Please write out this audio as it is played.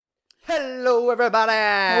Hello,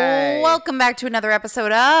 everybody. Welcome back to another episode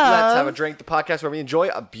of Let's Have a Drink, the podcast where we enjoy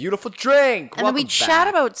a beautiful drink. And then we chat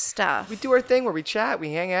about stuff. We do our thing where we chat,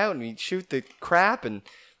 we hang out, and we shoot the crap and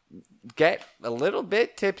get a little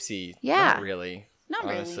bit tipsy. Yeah. Not really. Not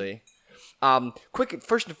honestly. Quick,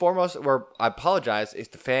 first and foremost, I apologize. It's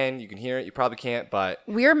the fan. You can hear it. You probably can't, but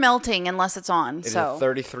We're melting unless it's on. it's So a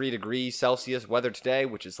 33 degrees Celsius weather today,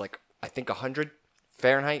 which is like, I think 100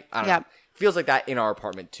 Fahrenheit. I don't know. Feels like that in our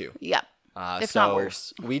apartment too. yeah. If so not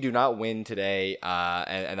worse. We do not win today,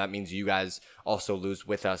 and that means you guys also lose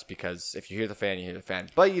with us because if you hear the fan, you hear the fan.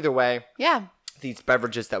 But either way, Yeah. these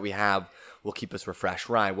beverages that we have will keep us refreshed.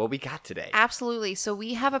 Ryan, what we got today? Absolutely. So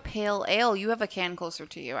we have a pale ale. You have a can closer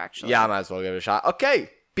to you, actually. Yeah, I might as well give it a shot.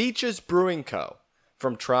 Okay, Beaches Brewing Co.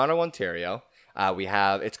 from Toronto, Ontario.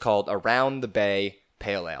 It's called Around the Bay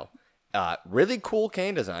Pale Ale. Really cool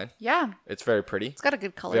can design. Yeah. It's very pretty. It's got a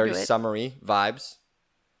good color Very to it. summery vibes.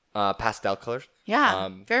 Pastel colors. Yeah.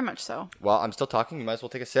 Very much so. Well, I'm still talking. You might as well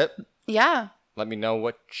take a sip. Yeah. Let me know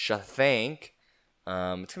what you think. It's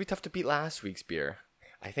gonna be tough to beat last week's beer.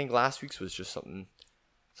 I think last week's was just something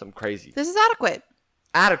crazy. This is adequate.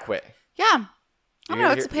 Adequate. Yeah. I don't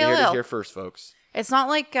know. It's a pale you heard it ale. here first, folks. It's not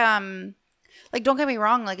like don't get me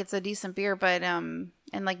wrong, like it's a decent beer, but and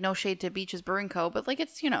like no shade to Beaches Brewing Co., but like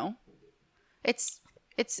it's,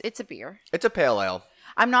 it's a beer. It's a pale ale.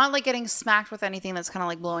 I'm not like getting smacked with anything that's kind of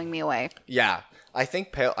like blowing me away. Yeah, I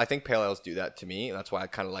think pale ales do that to me, and that's why I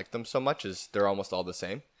kind of like them so much. Is they're almost all the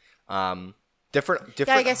same. Different.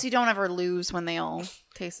 Yeah, I guess you don't ever lose when they all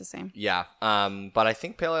taste the same. Yeah. But I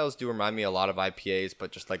think pale ales do remind me a lot of IPAs,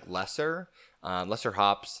 but just like lesser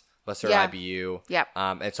hops, lesser Yeah. IBU. Yeah.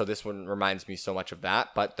 And so this one reminds me so much of that,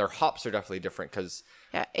 but their hops are definitely different because.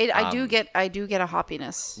 Yeah, I do get a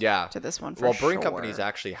hoppiness. Yeah. To this one. Well, brewing companies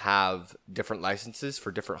actually have different licenses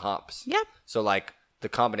for different hops. Yeah. So like the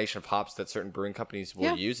combination of hops that certain brewing companies will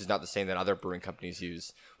Yeah. use is not the same that other brewing companies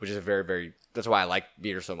use, which is a very, very. That's why I like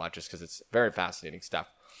beer so much, is because it's very fascinating stuff.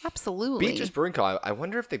 Absolutely. Beaches Brewing Co. I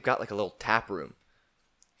wonder if they've got like a little tap room.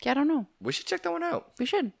 Yeah, I don't know. We should check that one out. We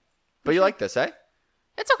should. But you like this, eh?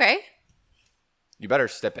 It's okay. You better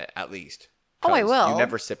sip it at least. Oh, I 'Cause will. You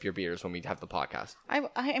never sip your beers when we have the podcast.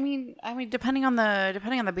 I mean, depending on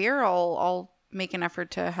the beer, I'll make an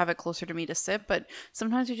effort to have it closer to me to sip. But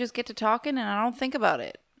sometimes we just get to talking and I don't think about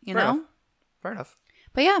it. You Fair know. enough. Fair enough.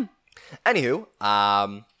 But yeah.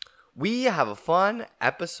 Anywho, we have a fun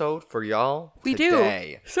episode for y'all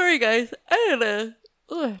today. Sorry, guys. I had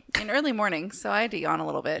an early morning, so I had to yawn a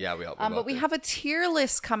little bit. Yeah, we but we have a tier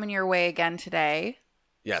list coming your way again today.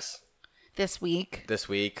 Yes. This week. This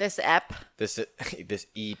week. This ep. This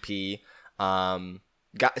EP.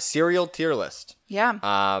 Got a cereal tier list.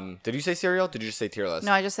 Yeah. Did you say cereal? Did you just say tier list?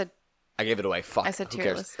 No, I just said I gave it away. Fuck. I said Who tier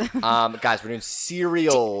cares? list. Guys, we're doing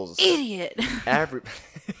cereals. idiot.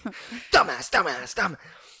 Dumbass.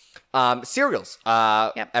 Cereals.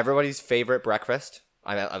 Yep. Everybody's favorite breakfast.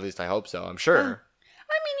 At least I hope so. I'm sure.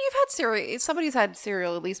 I mean, you've had cereal. Somebody's had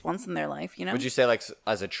cereal at least once in their life, you know? Would you say like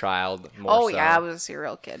as a child? More Oh, so? yeah, I was a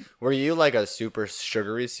cereal kid. Were you like a super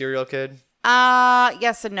sugary cereal kid?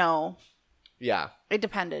 Yes and no. Yeah. It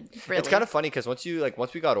depended, really. It's kind of funny because once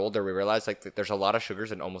we got older, we realized like that there's a lot of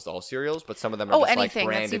sugars in almost all cereals, but some of them are just anything like that's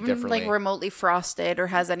branded even differently. like remotely frosted or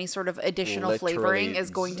has any sort of additional Literally, flavoring is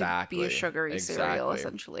going to be exactly, a sugary cereal, exactly.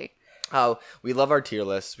 essentially. Oh, we love our tier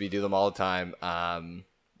lists. We do them all the time.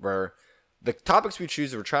 Where the topics we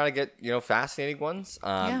choose, we're trying to get fascinating ones.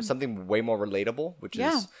 Something way more relatable, which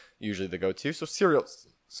is usually the go-to. So cereals.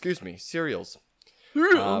 Excuse me, cereals.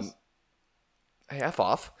 Hey, F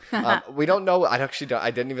off. We don't know. I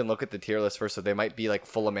didn't even look at the tier list first, so they might be like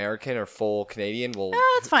full American or full Canadian.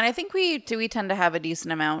 That's fine. I think we tend to have a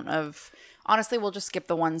decent amount of. Honestly, we'll just skip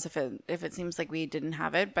the ones if it seems like we didn't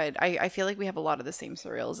have it. But I feel like we have a lot of the same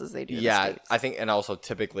cereals as they do. Yeah, in the States. I think, and also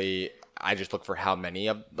typically I just look for how many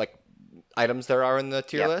of like items there are in the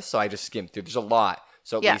tier list, so I just skim through. There's a lot,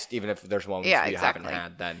 so at least even if there's one we haven't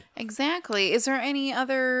had, then exactly. Is there any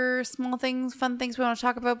other small things, fun things we want to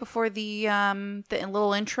talk about before the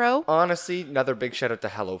little intro? Honestly, another big shout out to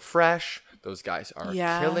HelloFresh. Those guys are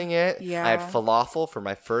killing it. Yeah. I had falafel for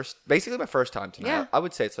my first time tonight. Yeah. I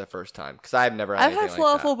would say it's my first time because I've never had anything like that.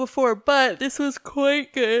 I've had falafel before, but this was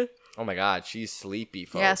quite good. Oh my god, she's sleepy,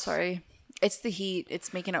 folks. Yeah, sorry. It's the heat.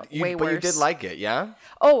 It's making it way worse. But you did like it, yeah?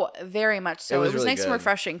 Oh, very much so. It was really nice good. and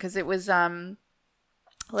refreshing because it was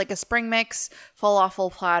like a spring mix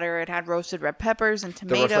falafel platter. It had roasted red peppers and The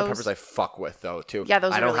tomatoes. roasted red peppers I fuck with though too. Yeah,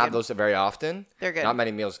 those are I don't really have good. those very often. They're good. Not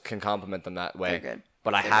many meals can compliment them that way. They're good.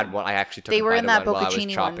 But I had one. I actually took. They a were bite in of that one while I was bocconcini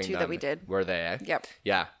one, chopping too, that them. we did. Were they? Eh? Yep.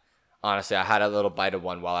 Yeah. honestly, I had a little bite of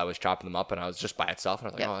one while I was chopping them up, and I was just by itself, and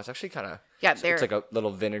I was like, oh, it's actually kind of it's like a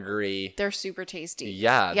little vinegary. They're super tasty.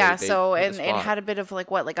 Yeah, yeah. So and it had a bit of like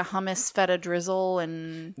a hummus feta drizzle,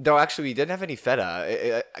 and no, actually, we didn't have any feta.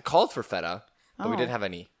 It called for feta, but we didn't have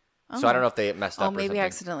any. So I don't know if they messed up. Oh, maybe I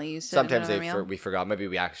accidentally used it. Sometimes we forgot. Maybe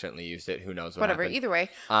we accidentally used it. Who knows? Whatever. Happened. Either way,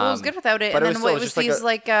 well, it was good without it. And then it was these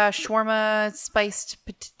shawarma spiced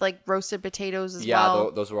roasted potatoes as well.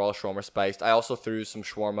 Yeah, those were all shawarma spiced. I also threw some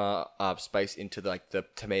shawarma spice into the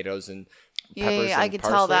tomatoes and peppers. Yeah, I could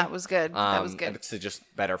tell that was good. That was good. And it's just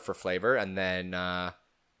better for flavor. And then the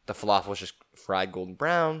falafel was just fried golden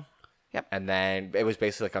brown. Yep. And then it was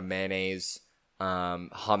basically like a mayonnaise,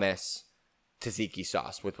 hummus, tzatziki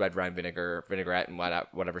sauce with red wine vinaigrette and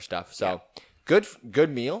whatever stuff. So good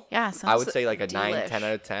meal. Yeah, I would say like a 9, 10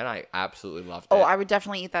 out of 10. I absolutely loved it. Oh, I would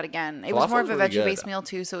definitely eat that again. It was more of a veggie-based meal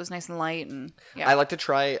too, so it was nice and light. And I like to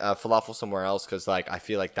try falafel somewhere else because I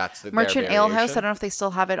feel like that's the Merchant Ale House. I don't know if they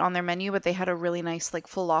still have it on their menu, but they had a really nice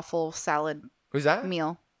falafel salad. Who's that?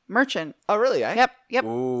 Meal. Merchant. Oh, really? Eh? Yep.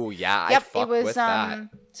 Ooh, yeah. Yep. It was with that.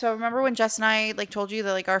 So remember when Jess and I told you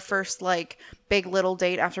that our first big little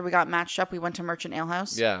date after we got matched up, we went to Merchant Ale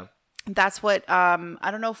House. Yeah. That's what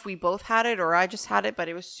I don't know if we both had it or I just had it, but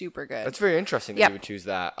it was super good. That's very interesting that you would choose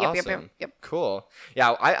that. Awesome. Yep. Cool. Yeah,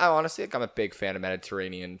 I honestly I'm a big fan of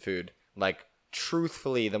Mediterranean food.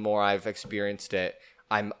 Truthfully, the more I've experienced it,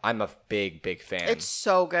 I'm a big fan. It's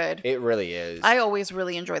so good. It really is. I always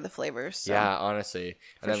really enjoy the flavors. So. Yeah, honestly.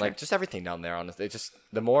 And then just everything down there, honestly. It just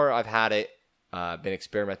the more I've had it, been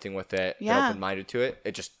experimenting with it, been open-minded to it,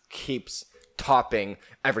 it just keeps topping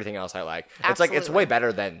everything else I like. Absolutely. It's way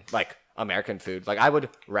better than American food. I would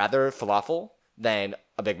rather falafel than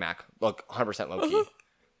a Big Mac. 100% low key.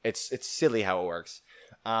 It's silly how it works.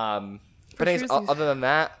 But anyways, other than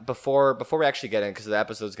that, before we actually get in, because the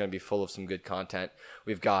episode is going to be full of some good content,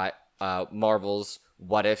 we've got Marvel's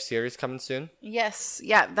What If series coming soon. Yes.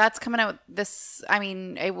 Yeah, that's coming out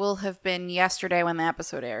it will have been yesterday when the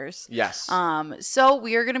episode airs. Yes. So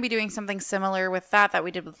we are going to be doing something similar with that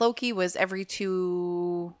we did with Loki, was every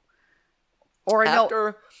two...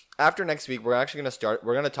 After next week, we're actually going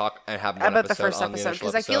to talk and have about the first episode,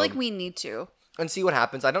 because I feel like we need to. And see what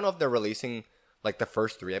happens. I don't know if they're releasing... the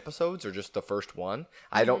first 3 episodes or just the first one.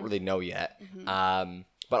 I don't really know yet.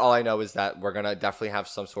 But all I know is that we're going to definitely have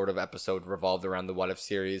some sort of episode revolved around the What If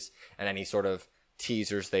series and any sort of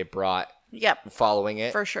teasers they brought following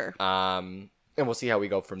it. For sure. And we'll see how we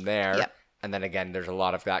go from there. Yep. And then again, there's a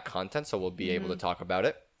lot of that content, so we'll be able to talk about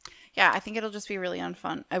it. Yeah, I think it'll just be really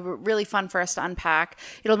really fun for us to unpack.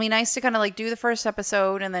 It'll be nice to kind of do the first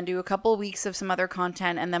episode and then do a couple of weeks of some other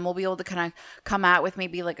content, and then we'll be able to kind of come out with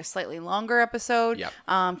maybe a slightly longer episode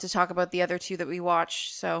to talk about the other 2 that we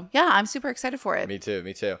watched. So yeah, I'm super excited for it. Me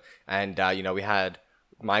too. And we had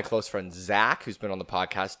my close friend Zach, who's been on the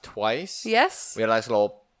podcast twice. Yes. We had a nice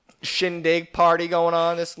little shindig party going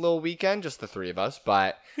on this little weekend, just the 3 of us,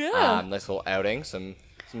 but nice little outing.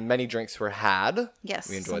 Many drinks were had. Yes,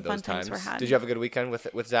 we enjoyed those times. Were had. Did you have a good weekend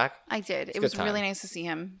with Zach? I did. It was really nice to see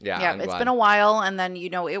him. Yeah, it's been a while, and then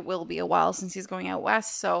it will be a while since he's going out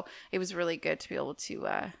west, so it was really good to be able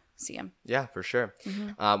to see him. Yeah, for sure.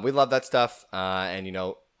 We love that stuff,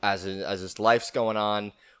 and as this life's going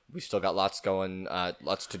on, we still got lots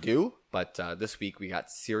to do. But this week we got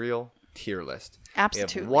cereal tier list.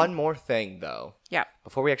 Absolutely. We have one more thing though. Yeah.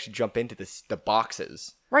 Before we actually jump into the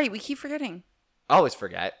boxes. Right, we keep forgetting. Always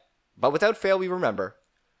forget, but without fail, we remember.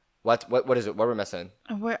 What is it? What we're missing?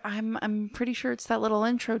 I'm pretty sure it's that little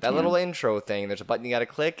intro. That little intro thing. There's a button you gotta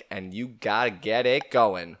click, and you gotta get it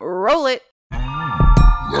going. Roll it.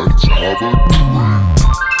 Let's have a drink.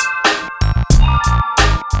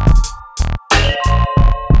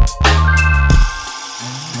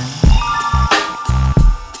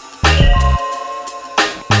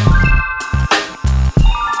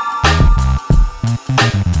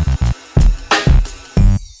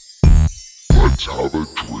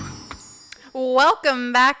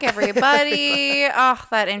 Welcome back, everybody. Oh,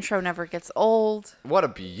 that intro never gets old. What a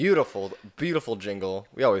beautiful, beautiful jingle.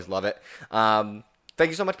 We always love it. Thank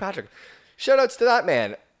you so much, Patrick. Shoutouts to that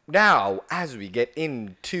man. Now, as we get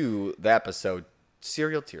into the episode,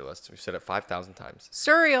 cereal tier list. We've said it 5,000 times.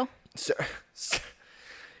 Surreal.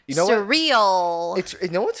 You know Surreal. What? You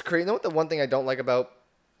know what's crazy? You know what the one thing I don't like about,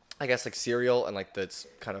 I guess, cereal and that's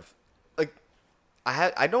kind of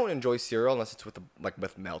I don't enjoy cereal unless it's with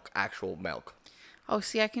with milk, actual milk. Oh,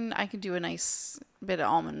 see, I can do a nice bit of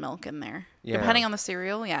almond milk in there, depending on the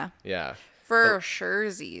cereal. Yeah. Yeah. For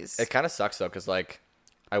surezies. It kind of sucks though, because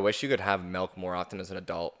I wish you could have milk more often as an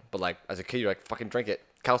adult, but as a kid, you're fucking drink it,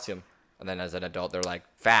 calcium. And then as an adult, they're like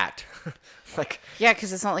fat. Like Yeah,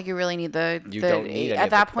 because it's not like you really need you don't need any at of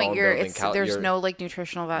that the point. There's you're- no like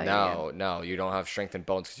nutritional value. no, you don't have strengthened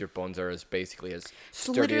bones because your bones are as basically as It's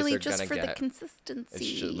sturdy literally as they're just gonna for the get. consistency.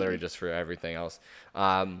 It's literally just for everything else.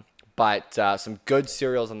 But some good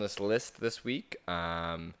cereals on this list this week.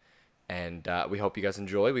 And we hope you guys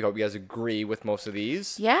enjoy. We hope you guys agree with most of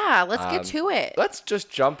these. Yeah, let's get to it. Let's just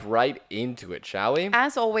jump right into it, shall we?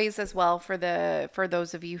 As always, as well for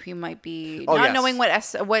those of you who might be Oh, not yes. knowing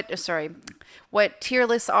what tier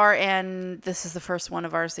lists are, and this is the first one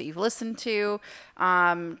of ours that you've listened to.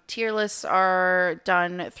 Tier lists are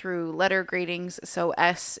done through letter gradings, so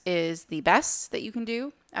S is the best that you can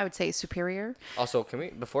do. I would say superior. Also, can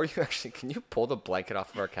you pull the blanket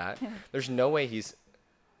off of our cat? There's no way he's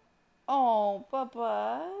Oh,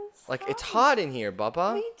 Bubba. like, it's hot in here, What Bubba.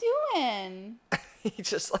 are you doing? He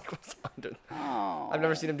just like was under. Oh, I've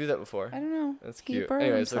never seen him do that before. I don't know. That's He cute. burned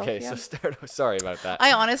Anyways, himself, okay, yeah. so start. Sorry about that.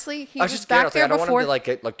 I honestly, he I was was just back back there I don't want before. him to like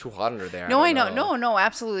get like too hot under there. No, I don't know. No,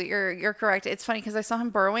 absolutely. You're correct. It's funny because I saw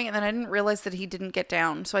him burrowing and then I didn't realize that he didn't get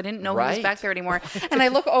down. So I didn't know he was Right. back there anymore. And I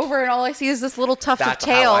look over and all I see is this little tuft That's of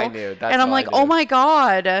how tail. I knew. That's And I'm how I like, knew. oh my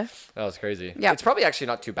God. That was crazy. Yeah. It's probably actually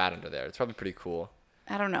not too bad under there. It's probably pretty cool.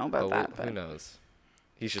 I don't know about But that. who But knows?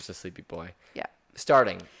 He's just a sleepy boy. yeah.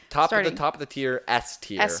 Starting top Starting. of the tier, S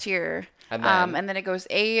tier. S tier. And And then it goes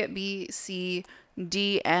A, B, C,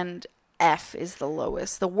 D, and F is the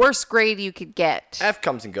lowest. The worst grade you could get. F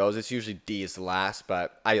comes and goes. It's usually D is the last,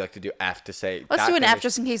 but I like to do F to say. Let's that do an thing F is-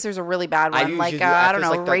 just in case there's a really bad I one. usually Like, do F I don't as,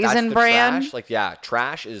 know, like, that's Raisin the Bran. Trash. Like, yeah,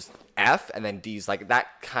 trash is F, and then D's like,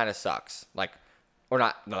 that kind of sucks. Like, or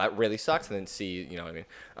not, no, that really sucks, and then C, you know what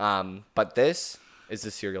I mean? But this is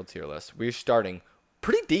the cereal tier list. We're starting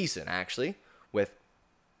pretty decent, actually, with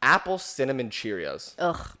Apple Cinnamon Cheerios.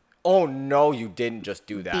 Ugh. Oh, no, you didn't just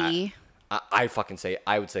do that. B. I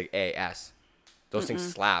would say A, S. Those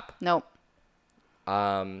things slap. Nope.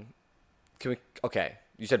 Okay,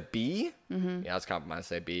 you said B? Mm-hmm. Yeah, let's compromise,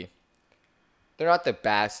 say B. They're not the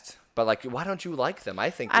best, but like, why don't you like them? I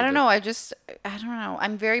think I don't know. I don't know.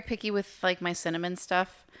 I'm very picky with like my cinnamon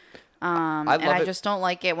stuff. And love I it. just don't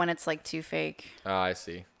like it when it's like too fake. Oh, I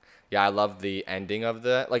see. Yeah, I love the ending of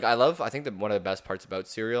I think that one of the best parts about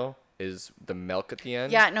cereal is the milk at the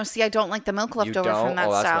end. Yeah, no, see, I don't like the milk left You over don't? from that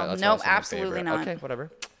Oh, that's style. my- that's Nope, also my absolutely favorite. not. Okay,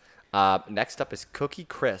 whatever. Next up is Cookie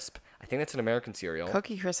Crisp. I think that's an American cereal.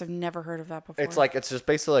 Cookie Crisp, I've never heard of that before. It's just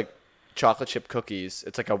basically like chocolate chip cookies.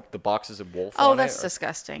 It's like the box is a wolf Oh, on that's it.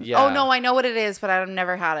 disgusting. Yeah. Oh, no, I know what it is, but I've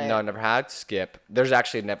never had it. No, I never had. Skip. There's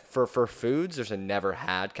actually for foods. There's a never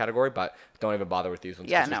had category, but don't even bother with these ones.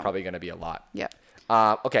 Yeah, 'cause no. There's probably going to be a lot. Yeah.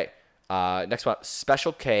 Okay. Next one.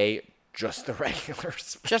 Special K. Just the regular.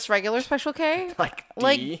 Just regular Special K? Like D.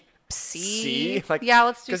 Like C? C. Like Yeah,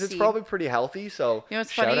 let's do because it's C. probably pretty healthy. So You know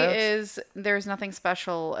what's shout funny outs. is there's nothing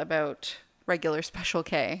special about regular Special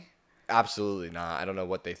K. Absolutely not. I don't know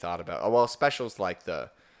what they thought about. Oh well, specials like the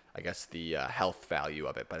health value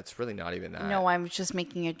of it, but it's really not even that. No, I'm just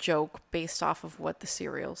making a joke based off of what the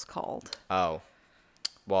cereal's called. Oh.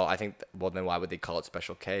 Well, I think. Well, then why would they call it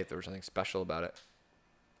Special K if there was nothing special about it?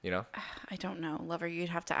 You know, I don't know. Lover, you'd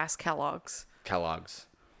have to ask Kellogg's. Kellogg's.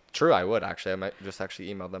 True, I would actually. I might just actually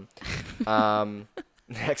email them.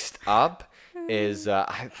 Next up is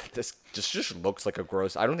this just looks like a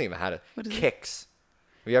gross. I don't think I've had it. What is it? Kix.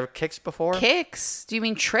 Have you ever Kix before? Kix? Do you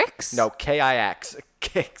mean tricks? No, Kix.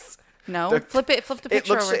 Kix. No. The- Flip the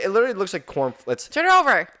picture over. It literally looks like corn. Turn it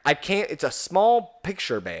over. I can't. It's a small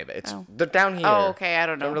picture, babe. It's they're down here. Oh, okay. I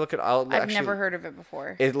don't know. I'm gonna look at. I'll I've actually, never heard of it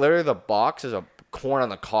before. It literally the box is a corn on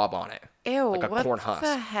the cob on it. Ew, like a what corn husk.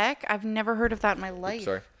 the heck? I've never heard of that in my life.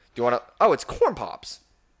 Sorry. Do you want to? Oh, it's corn pops.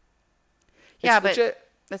 Yeah, It's but legit.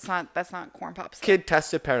 that's not corn pops. Kid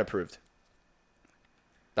tested, parent approved.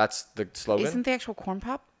 That's the slogan. Isn't the actual corn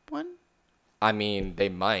pop one? I mean, they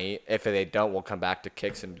might. If they don't, we'll come back to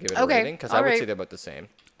Kix and give it a Okay, rating because I would alright. say they're about the same.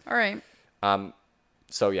 All right.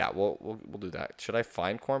 So yeah, we'll do that. Should I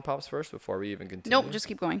find corn pops first before we even continue? Nope, just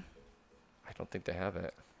keep going. I don't think they have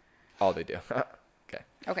it. Oh, they do. Okay.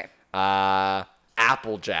 Okay.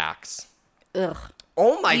 Apple Jacks. Ugh.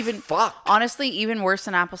 Oh my Even fuck. honestly, even worse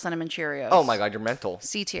than apple cinnamon Cheerios. Oh my god, you're mental.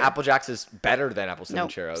 C tier. Apple Jacks is better than Apple Cinnamon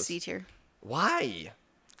Nope. Cheerios. C tier. Why?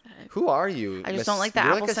 Who are you? I just don't like the You're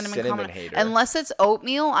apple like a cinnamon, cinnamon combination. hater. Unless it's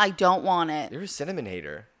oatmeal, I don't want it. You're a cinnamon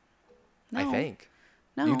hater. No. I think.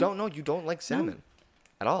 No. You don't know. You don't like cinnamon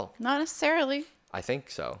at all. Not necessarily. I think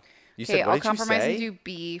so. You Okay, said what I'll did you compromise say? and do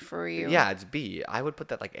B for you. Yeah, it's B. I would put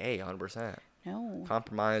that like A, 100%. No.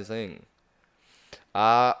 Compromising.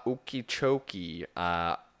 Okie chokie.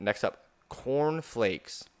 Next up, corn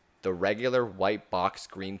flakes. the regular white box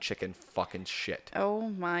green chicken fucking shit. Oh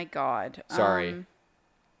my god. Sorry.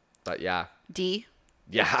 But yeah. D.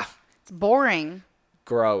 Yeah. It's boring.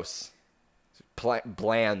 Gross.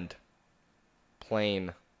 Bland.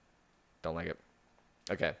 Plain. Don't like it.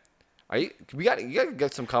 Okay. You gotta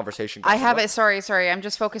get some conversation going. I have it. Sorry. I'm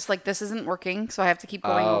just focused. Like, this isn't working, so I have to keep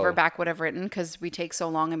going over back what I've written because we take so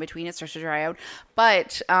long in between. It starts to dry out.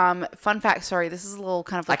 But fun fact. Sorry, this is a little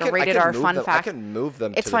kind of like a rated R fun fact. I can move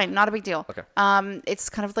them. It's fine. Not a big deal. Okay. It's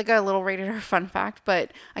kind of like a little rated R fun fact.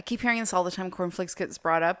 But I keep hearing this all the time. Cornflakes gets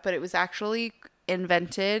brought up, but it was actually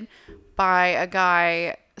invented by a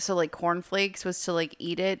guy. So like cornflakes was to like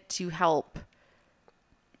eat it to help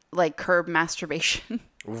like curb masturbation.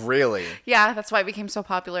 Really? Yeah, that's why it became so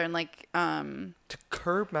popular and like to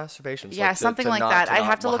curb masturbation. So yeah, like something like that. I'd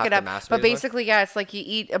have to look it up. But basically, yeah, it's like you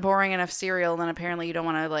eat a boring enough cereal, and then apparently you don't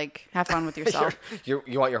want to like have fun with yourself. you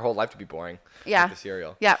want your whole life to be boring. Yeah, like the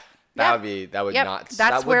cereal. Yeah, that would yep. not. That's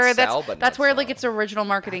that where would sell, but that's where sell. like its original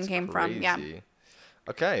marketing came crazy. from. Yeah.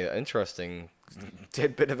 Okay, interesting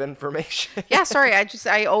tidbit of information. Yeah, sorry. I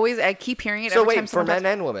keep hearing it. So every wait, time for men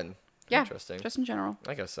talks. and women. Yeah, interesting. Just in general.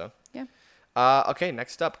 I guess so. Yeah. Okay,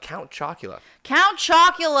 next up, Count Chocula. Count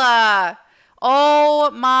Chocula.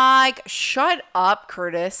 Oh my! Shut up,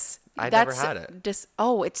 Curtis. I never had it. It's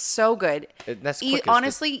so good.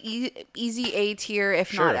 Honestly, easy A tier,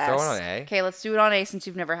 if sure, not S. Throw it on A. Okay, let's do it on A since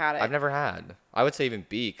you've never had it. I've never had. I would say even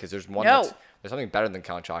B because there's one. No. There's something better than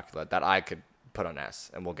Count Chocula that I could put on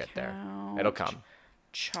S, and we'll get there. It'll come.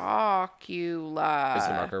 Chocula. Is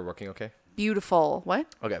the marker working okay? Beautiful. What?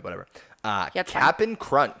 Okay, whatever. it's Cap'n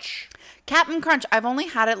Crunch. Cap'n Crunch. I've only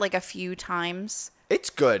had it like a few times. It's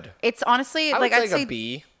good. It's honestly I'd I'd say say a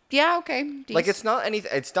B. Yeah. Okay. Like it's not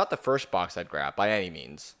the first box I'd grab by any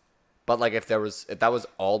means. But like if that was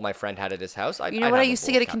all my friend had at his house, I'd what I have used a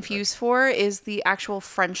to bowl get of it Cap'n confused for is the actual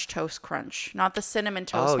French Toast Crunch, not the cinnamon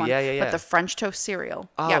toast one, yeah. but the French Toast cereal.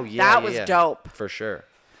 Oh that was dope for sure.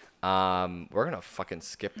 We're gonna fucking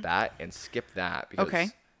skip that and skip that because. Okay.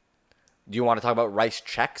 Do you want to talk about rice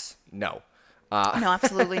checks? No. No,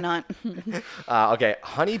 absolutely not. Okay,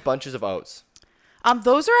 honey bunches of oats.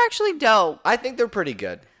 Those are actually dope. I think they're pretty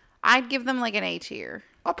good. I'd give them like an A tier.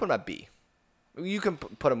 I'll put them at B. You can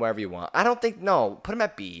put them wherever you want. I don't think put them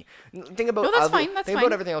at B. Think about no, that's fine. That's think fine.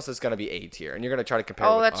 about everything else that's gonna be A tier, and you're gonna try to compare.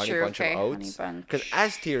 Oh, it with that's honey true. bunch Okay, of oats. Because honey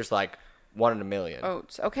S tier's like 1 in a million.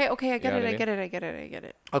 Oats. Okay. I get know it. what I I get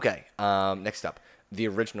it. Okay. Next up, the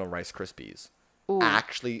original Rice Krispies. Ooh.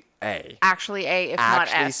 Actually A. Actually A, if not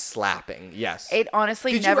S. Actually slapping. Yes. It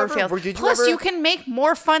honestly never fails. Plus, you can make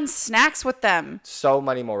more fun snacks with them. So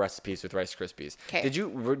many more recipes with Rice Krispies. Okay. Did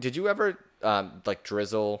you ever like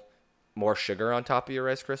drizzle more sugar on top of your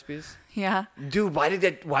Rice Krispies? Yeah. Dude, why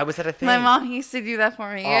was that a thing? My mom used to do that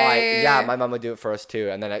for me. Yeah, my mom would do it for us too,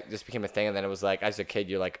 and then it just became a thing. And then it was like, as a kid,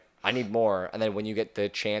 you're like, I need more. And then when you get the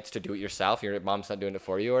chance to do it yourself, your mom's not doing it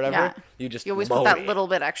for you or whatever. Yeah. You always put that little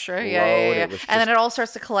bit extra. Yeah. And then it all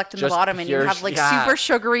starts to collect in the bottom, and you have like super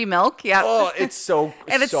sugary milk. Yeah. Oh, it's so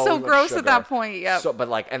and it's so gross at that point. Yeah. So,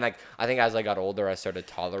 but I think as I got older, I started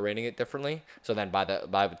tolerating it differently. So then by the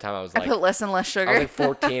time I was like, I put less and less sugar. I was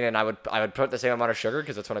like 14, and I would put the same amount of suger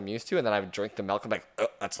because that's what I'm used to, and then I would drink the milk. I'm like,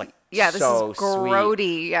 that's like this so is grody.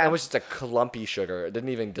 Sweet. Yeah. It was just a clumpy sugar. It didn't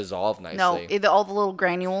even dissolve nicely. No, all the little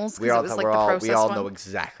granules. Because it was like the processed we all one. know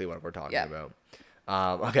exactly what we're talking about.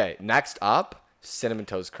 Okay, next up, Cinnamon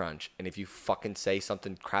Toast Crunch. And if you fucking say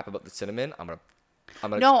something crap about the cinnamon, I'm gonna.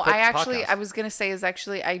 No, quit the I podcast. was gonna say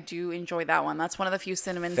I do enjoy that one. That's one of the few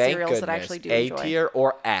cinnamon Thank cereals goodness. that I actually do A enjoy. tier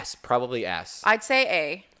or S? Probably S. I'd say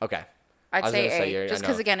A. Okay. I'd say A, just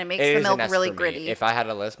because again it makes the is milk an S really for me. gritty. If I had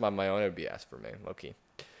a list on my own, it would be S for me. Low-key.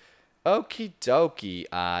 Okie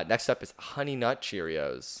dokie. Next up is Honey Nut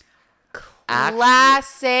Cheerios.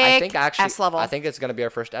 Classic. I think S level. I think it's gonna be our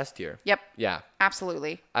first S tier. Yep. Yeah.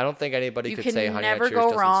 Absolutely. I don't think anybody You could can say Honey never Nut Cheerios go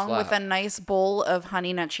doesn't wrong slap. with a nice bowl of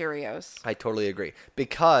Honey Nut Cheerios. I totally agree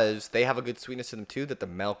because they have a good sweetness to them too. That the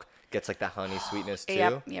milk gets like that honey sweetness too.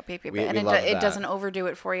 Yep. And it doesn't overdo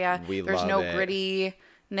it for you. There's no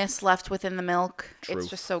grittiness left within the milk. Truth. It's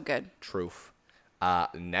just so good. Truth.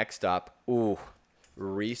 Next up,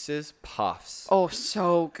 Reese's Puffs. Oh,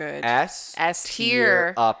 so good. S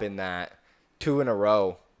tier. Up in that 2 in a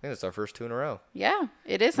row. I think that's our first 2 in a row. Yeah,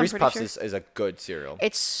 it is. Reese's I'm Puffs pretty sure. is a good cereal.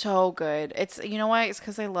 It's so good. It's why? It's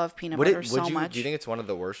because I love peanut butter so much. Do you think it's one of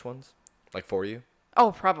the worst ones? Like for you?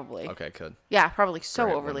 Oh, probably. Okay, good. Yeah, probably so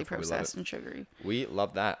Great, overly wonderful. We love processed it. and sugary. We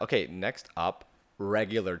love that. Okay, next up,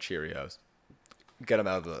 regular Cheerios. Get them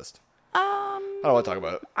out of the list. I don't want to talk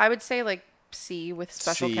about it. I would say like C with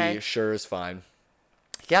Special C, K. sure is fine.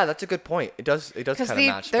 Yeah, that's a good point. It does kind of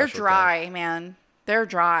match. They're Special K. dry, man. They're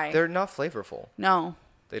dry. They're not flavorful. No.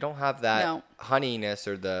 They don't have that No. honeyness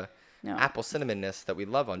or the No. apple cinnamonness that we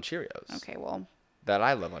love on Cheerios. Okay, well, That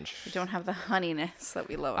I love on we Cheerios. don't have the honeyness that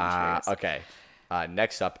we love on Cheerios. Okay.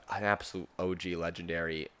 Next up, an absolute OG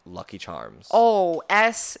legendary Lucky Charms. Oh,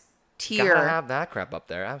 S tier. Gotta have that crap up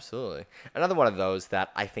there, absolutely. Another one of those that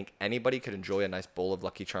I think anybody could enjoy a nice bowl of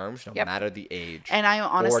Lucky Charms, no Yep. matter the age. And I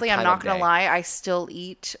honestly, I'm time not of going to day. lie, I still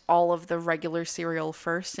eat all of the regular cereal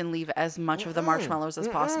first and leave as much of the marshmallows as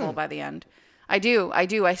possible by the end. I do. I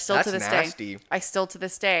still That's to this nasty. day. I still to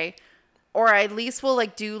this day. Or I at least will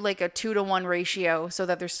like do like a 2-to-1 ratio so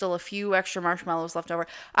that there's still a few extra marshmallows left over.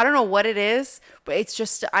 I don't know what it is, but it's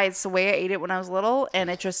just it's the way I ate it when I was little, and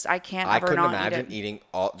it just I can't I ever couldn't not imagine eat it. eating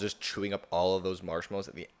just chewing up all of those marshmallows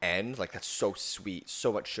at the end. Like that's so sweet,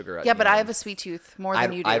 so much sugar. At Yeah, the but I end. have a sweet tooth more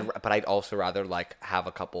than you do. But I'd also rather like have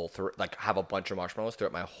a couple, like have a bunch of marshmallows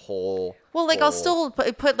throughout my whole. Well, like I'll bowl. still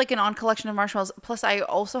put like an on collection of marshmallows. Plus, I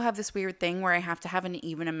also have this weird thing where I have to have an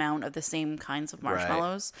even amount of the same kinds of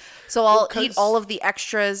marshmallows. So I'll eat 'cause- all of the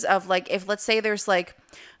extras of like if let's say there's like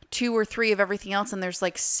 2 or 3 of everything else and there's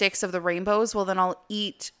like 6 of the rainbows. Well, then I'll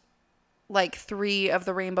eat like 3 of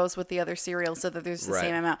the rainbows with the other cereal so that there's the Right.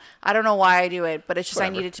 same amount. I don't know why I do it, but it's just I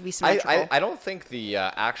Whatever. need it to be symmetrical. I don't think the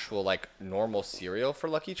actual like normal cereal for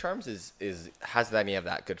Lucky Charms has any of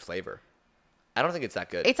that good flavor. I don't think it's that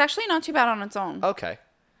good. It's actually not too bad on its own. Okay.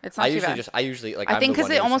 It's not too bad. I usually like. I I'm think the because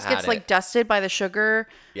one it who's almost had gets like it. dusted by the sugar.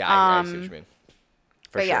 Yeah, I see what you mean.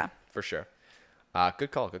 For but sure. yeah. For sure.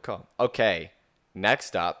 Good call. Good call. Okay.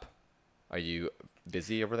 Next up, are you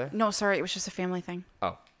busy over there? No, sorry, it was just a family thing.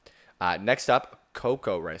 Oh. Next up,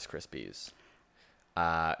 Cocoa Rice Krispies.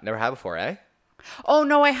 Never had before, eh? Oh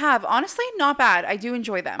no, I have. Honestly, not bad. I do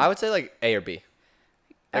enjoy them. I would say like A or B.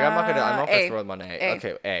 Like I'm not gonna A. throw them on A. A.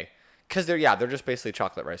 Okay, A. Because they're just basically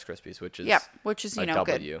chocolate Rice Krispies, which is Yep, which is, a good.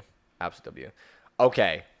 W. Absolute W.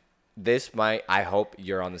 Okay. I hope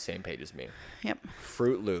you're on the same page as me. Yep.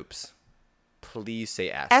 Fruit Loops. Please say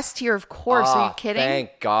S. S tier, of course. Are you kidding?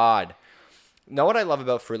 Thank God. Know what I love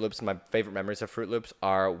about Fruit Loops? My favorite memories of Fruit Loops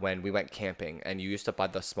are when we went camping and you used to buy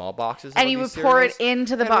the small boxes. And of you these would pour it cereals,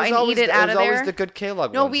 into the and box it was and eat always it out of It was always there. the good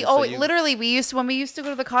Kellogg No, ones. we and so literally when we used to go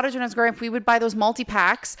to the cottage when I was growing up, we would buy those multi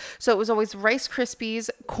packs. So it was always Rice Krispies,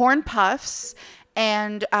 Corn Puffs,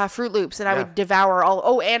 and Fruit Loops, and I would devour all.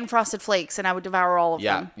 Oh, and Frosted Flakes, and I would devour all of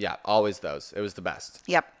them. Yeah, always those. It was the best.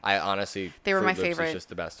 Yep. I honestly, They were Fruit my Loops is favorite. just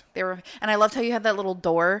the best. They were, and I loved how you had that little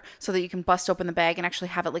door so that you can bust open the bag and actually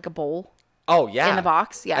have it like a bowl. Oh yeah, In the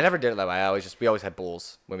box, yeah. I never did it that way. We always had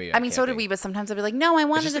bowls when we. I mean, so did we, but sometimes I'd be like, no, I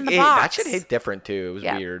want it in the That box. should hit different too. It was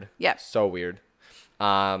Yeah. weird. Yeah. So weird.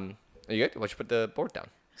 Are you good? Why don't you put the board down?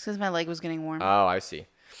 Because my leg was getting warm. Oh, I see.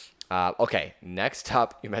 Okay, next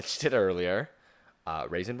up, you mentioned it earlier.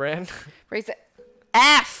 Raisin Bran. Raise it.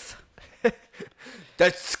 F.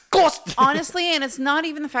 Disgusting. Honestly, and it's not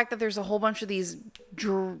even the fact that there's a whole bunch of these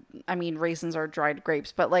raisins are dried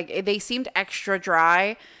grapes, but like they seemed extra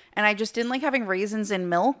dry, and I just didn't like having raisins in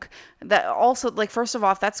milk. That also, like, first of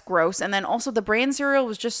all, that's gross, and then also the bran cereal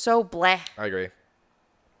was just so bleh. I agree.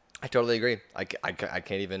 I totally agree. I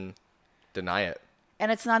can't even deny it.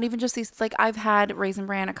 And it's not even just these, like, I've had Raisin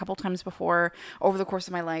Bran a couple times before over the course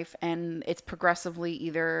of my life, and it's progressively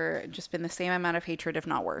either just been the same amount of hatred, if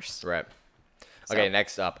not worse. Right. Okay,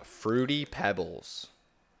 next up, Fruity Pebbles.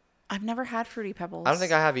 I've never had Fruity Pebbles. I don't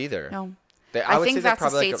think I have either. No. I would think say they're that's a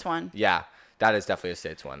probably States one. Yeah, that is definitely a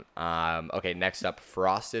States one. Okay, next up,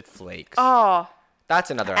 Frosted Flakes. Oh, That's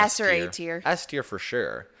another S or A tier. tier. S tier for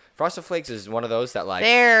sure. Frosted Flakes is one of those that like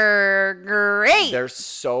they're great. they're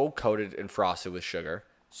so coated and frosted with sugar,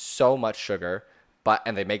 so much sugar,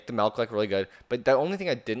 and they make the milk like really good. But the only thing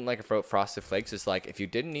I didn't like about Frosted Flakes is like if you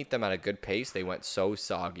didn't eat them at a good pace, they went so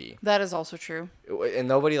soggy, That is also true. and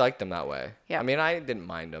nobody liked them that way. Yeah. I mean, I didn't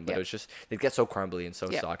mind them, but Yep. it was just they'd get so crumbly and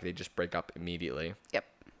so Yep. soggy they just break up immediately. Yep.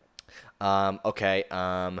 Okay,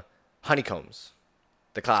 honeycombs,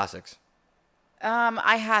 the classics.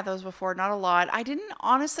 I had those before, not a lot. I didn't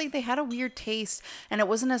honestly. They had a weird taste, and it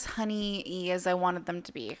wasn't as honey-y as I wanted them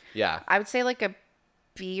to be. Yeah. I would say like a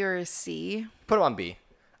B or a C. Put them on B.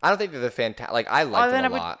 I don't think they're the fantastic. Like I like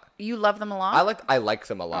them a lot. You love them a lot. I like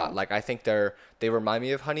them a lot. Oh. Like I think they remind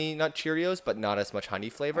me of Honey Nut Cheerios, but not as much honey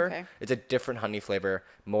flavor. Okay. It's a different honey flavor,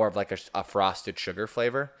 more of like a frosted sugar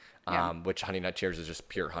flavor. Yeah. Which Honey Nut Cheerios is just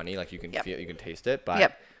pure honey. Like you can Yep. feel, you can taste it, but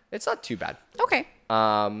Yep. it's not too bad. Okay.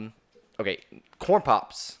 Okay, Corn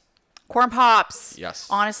Pops. Corn Pops. Yes.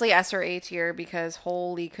 Honestly, S or A tier because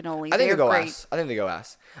holy cannoli. I think They're they go great. S. I think they go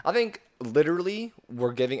S. I think literally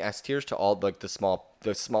we're giving S tiers to all like the small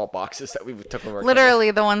boxes that we took when we were kids.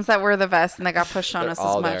 Literally the ones that were the best and that got pushed on They're us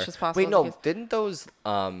all as much there. as possible. Wait, no, because- didn't those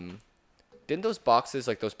didn't those boxes,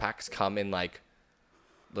 like those packs, come in like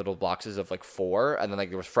little boxes of like 4, and then like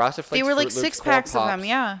there was Frosted Flakes. They were like Fruit Loops, 6 Corn packs of them, Pops.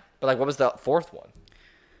 yeah. But like, what was the 4th one?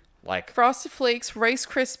 Like Frosted Flakes, Rice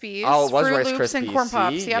Krispies, oh, it was Fruit Rice Loops, Krispies. and Corn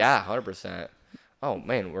Pops. See? Yep. Yeah, 100%. Oh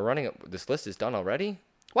man, we're running. This list is done already.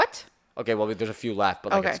 What? Okay, well there's a few left,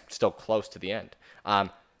 but like Okay. it's still close to the end.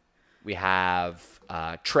 We have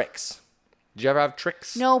Trix. Did you ever have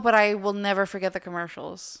Trix? No, but I will never forget the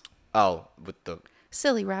commercials. Oh, with the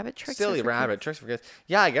Silly rabbit tricks. are silly for rabbit kids. Trix for kids.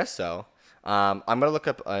 Yeah, I guess so. I'm gonna look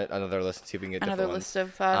up another list and see if we can get Another different list ones.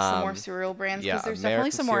 of some more cereal brands because Yeah, there's American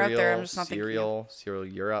definitely some more out there. I'm cereal, just not thinking. cereal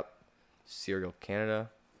Europe, cereal Canada.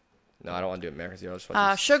 No, I don't want to do American cereal. I just want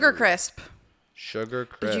to do Sugar cereal. Crisp. Sugar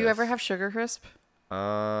Crisp. Did you ever have Sugar Crisp?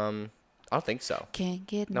 I don't think so. Can't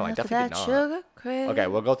get No, I enough of definitely that did not. Sugar Crisp. Okay,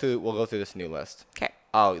 we'll go through this new list. Okay.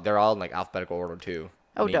 Oh, they're all in like alphabetical order too.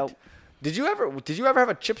 Oh, Neat. dope. Did you ever have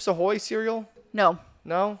a Chips Ahoy cereal? No.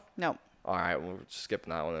 No. No. All right, we'll skip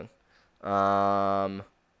that one then.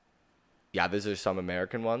 Yeah, these are some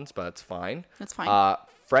American ones, but it's fine. That's fine.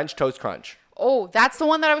 French Toast Crunch. Oh, that's the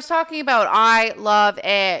one that I was talking about. I love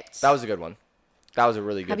it. That was a good one. That was a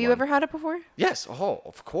really good one. Have you ever had it before? Yes. Oh,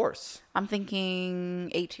 of course. I'm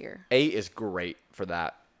thinking A tier. 8 is great for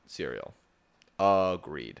that cereal.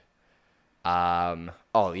 Agreed.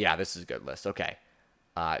 Oh yeah, this is a good list. Okay.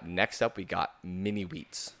 Next up we got Mini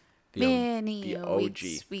Wheats. Mini the OG.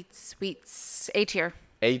 Sweets. A tier.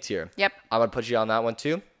 A tier. Yep. I'm gonna put you on that one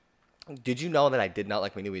too. Did you know that I did not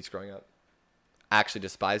like Mini Wheats growing up? I actually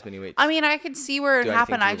despised Mini Wheats. I mean, I could see where it Do anything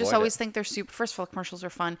happened. to I just avoid always it. think they're super. First of all, commercials are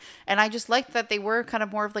fun, and I just liked that they were kind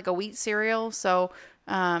of more of like a wheat cereal. So,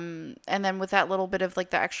 and then with that little bit of like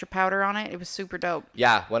the extra powder on it, it was super dope.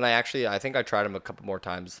 Yeah, when I think I tried them a couple more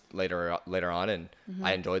times later on, and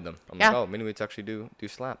I enjoyed them. I'm like, Yeah. oh, Mini Wheats actually do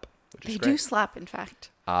slap, which is They great. do slap, in fact.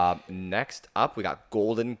 Next up, we got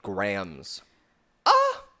Golden Grams.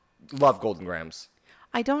 Love Golden Grams.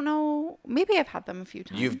 I don't know. Maybe I've had them a few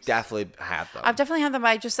times. You've definitely had them. I've definitely had them.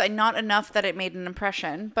 I just not enough that it made an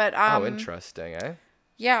impression. But oh, interesting, eh?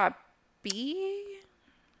 yeah, B.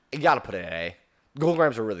 You gotta put it in A. Golden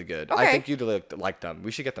Grams are really good. I Okay. think you'd like them.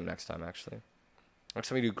 We should get them next time, actually. Next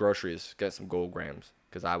time we do groceries, get some Gold Grams,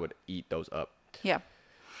 because I would eat those up. Yeah,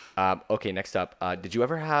 Okay, next up. Did you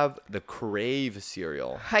ever have the Crave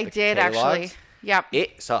cereal? I The did Kellogg's? actually. Yeah,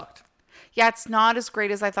 It sucked. yeah. It's not as great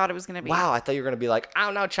as I thought it was gonna be. Wow, I thought you were gonna be like,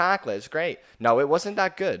 oh no, chocolate, it's great. No, it wasn't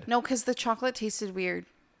that good. No, because the chocolate tasted weird.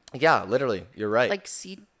 Yeah, literally, you're right. Like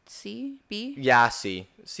B. yeah,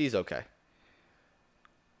 C's okay.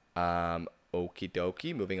 Okie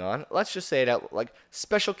dokie. Moving on. Let's just say it out like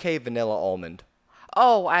Special K vanilla almond.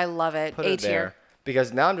 Oh, I love it. Put A it tier. there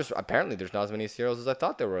because now apparently there's not as many cereals as I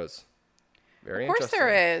thought there was. Very Of course interesting.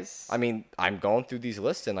 there is. I mean, I'm going through these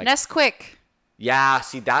lists and like Nesquik. yeah,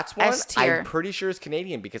 see that's one S tier. I'm pretty sure is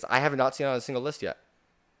Canadian because I have not seen it on a single list yet.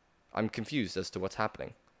 I'm confused as to what's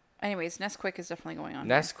happening. Anyways, Nesquik is definitely going on.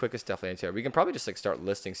 Nesquik is definitely a tier. We can probably just like start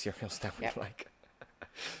listing cereals that we Yep. like.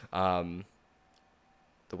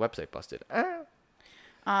 The website busted.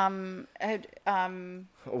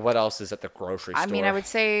 What else is at the grocery store? I mean, I would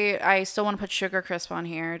say I still want to put Sugar Crisp on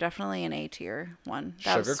here. Definitely an A tier one.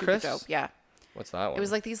 That Sugar was super Crisp? dope. Yeah. What's that one? It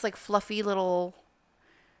was like these like fluffy little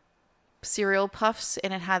cereal puffs,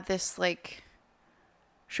 and it had this like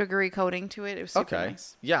sugary coating to it. It was super okay.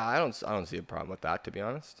 nice. Yeah, I don't see a problem with that to be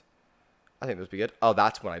honest. I think those would be good. Oh,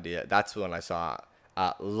 that's when I did. That's when I saw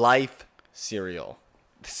Life cereal,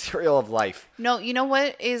 the cereal of life. No, you know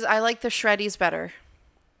what is? I like the Shreddies better.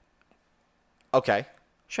 Okay.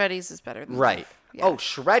 Shreddies is better than Right. Life. Yeah. Oh,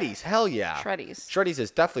 Shreddies. Hell yeah. Shreddies. Shreddies is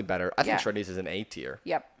definitely better. I think Yeah. Shreddies is an A tier.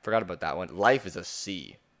 Yep. Forgot about that one. Life is a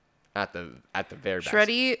C. At the very best.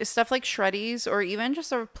 Shreddy stuff like Shreddies or even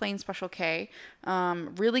just a plain Special K.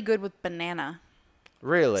 Really good with banana.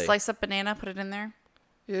 Really? Slice up banana, put it in there.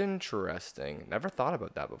 Interesting. Never thought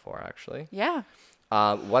about that before, actually. Yeah.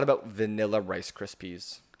 What about vanilla Rice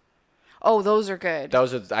Krispies? Oh, those are good.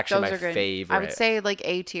 Those are actually Those my are good. favorite. I would say like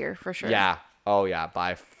A tier for sure. Yeah. Oh, yeah.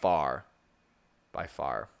 By far. By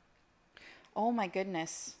far. Oh my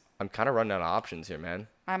goodness. I'm kind of running out of options here, man.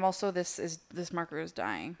 I'm also this marker is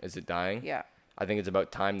dying. Is it dying? Yeah. I think it's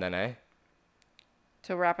about time then, eh?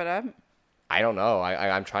 To wrap it up. I don't know.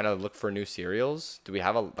 I'm trying to look for new cereals. Do we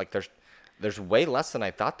have there's way less than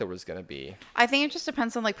I thought there was gonna be. I think it just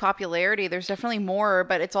depends on like popularity. There's definitely more,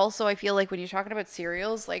 but it's also I feel like when you're talking about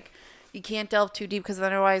cereals, like you can't delve too deep because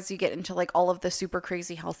otherwise you get into like all of the super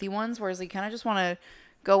crazy healthy ones. Whereas you kind of just want to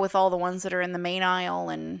go with all the ones that are in the main aisle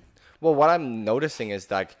and. Well, what I'm noticing is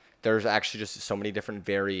like there's actually just so many different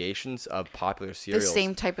variations of popular cereals. The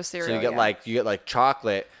same type of cereal. So you get like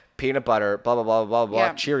chocolate, peanut butter, blah blah blah blah blah,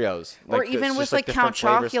 Yeah. Cheerios, Or it's even just, with, like, different Count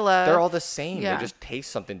flavors. Chocula. They're all the same. Yeah. They just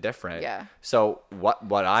taste something different. Yeah. So what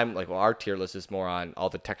I'm like, well, our tier list is more on all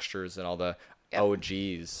the textures and all the Yep.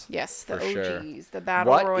 OGs. Yes, the for OGs, sure. the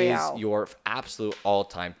Battle What Royale. is your absolute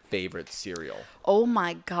all-time favorite cereal? Oh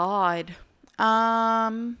my god.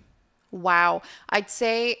 Wow. I'd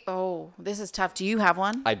say. Oh, this is tough. Do you have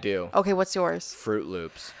one? I do. Okay, what's yours? Fruit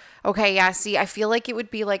Loops. Okay, yeah. See, I feel like it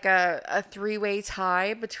would be like a three-way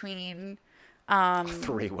tie between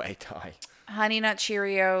Three-way tie. Honey Nut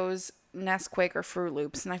Cheerios, Nesquik, or Fruit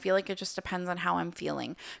Loops, and I feel like it just depends on how I'm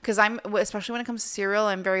feeling. Because especially when it comes to cereal,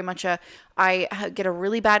 I'm very much I get a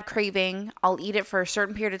really bad craving. I'll eat it for a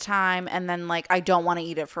certain period of time, and then like I don't want to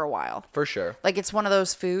eat it for a while. For sure. Like it's one of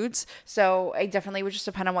those foods. So I definitely would just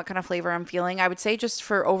depend on what kind of flavor I'm feeling. I would say just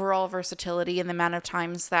for overall versatility and the amount of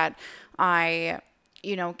times that I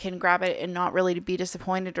can grab it and not really be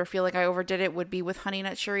disappointed or feel like I overdid it would be with Honey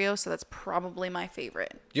Nut Cheerios. So that's probably my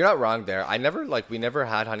favorite. You're not wrong there. We never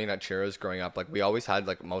had Honey Nut Cheerios growing up. Like we always had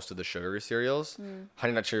like most of the sugary cereals.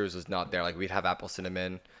 Honey Nut Cheerios was not there. Like we'd have apple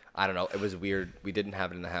cinnamon. I don't know. It was weird. We didn't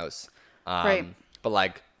have it in the house. Right. But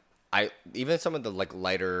like even some of the like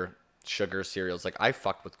lighter sugar cereals, like I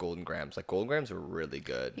fucked with Golden Grams. Like Golden Grams were really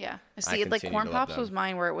good. Yeah. I See, like continue Corn to love Pops them. was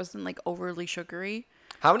mine where it wasn't like overly sugary.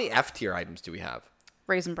 How many F tier items do we have?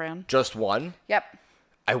 Raisin Bran. Just one? Yep.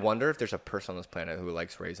 I wonder if there's a person on this planet who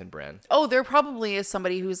likes Raisin Bran. Oh, there probably is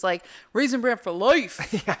somebody who's like Raisin Bran for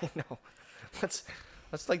life. Yeah, I know.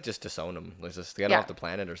 Let's like just disown them. Let's just get Yeah. them off the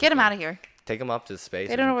planet or something. Get them out of here. Take them up to space.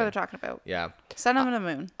 They or don't know what they're something. talking about. Yeah. Send them to the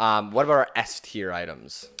moon. What about our S tier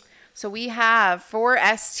items? So we have 4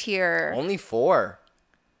 S tier. Only 4.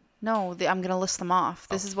 No, I'm gonna list them off.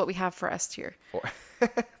 This is what we have for S tier: 4.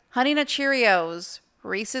 Honey Nut Cheerios,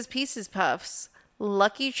 Reese's Pieces Puffs,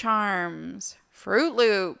 Lucky Charms, Fruit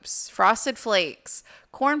Loops, Frosted Flakes,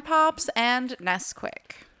 Corn Pops, and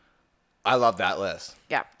Nesquik. I love that list.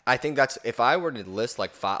 Yeah. I think that's if I were to list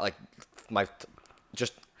like 5, like my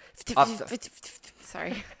just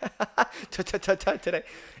Sorry. today.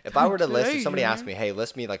 If I were to list, if Today, somebody yeah. asked me, "Hey,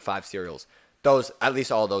 list me like 5 cereals," those at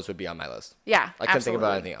least all those would be on my list. Yeah, I couldn't think about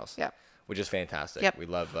absolutely. anything else. Yep. Which is fantastic. Yep. We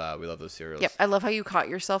love those cereals. Yep. I love how you caught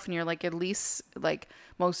yourself and you're like, at least like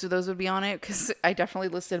most of those would be on it, because I definitely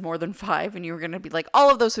listed more than 5 and you were going to be like, all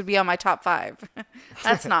of those would be on my top 5.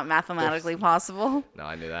 That's not mathematically possible. No,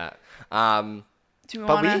 I knew that. Do you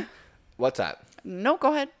But want to? what's that? No,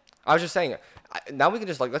 go ahead. I was just saying. Now we can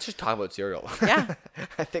just let's just talk about cereal. Yeah.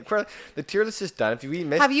 I think the tier list is done. If we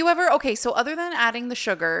missed, Have you ever, okay, so other than adding the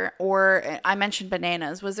sugar, or I mentioned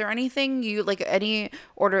bananas, was there anything you, like any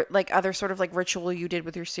order, like other sort of like ritual you did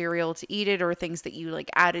with your cereal to eat it, or things that you like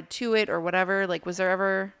added to it or whatever? Like, was there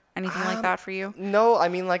ever anything like that for you? No, I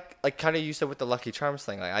mean like kind of you said with the Lucky Charms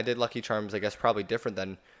thing. Like I did Lucky Charms, I guess probably different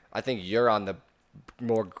than I think you're on the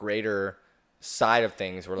more greater side of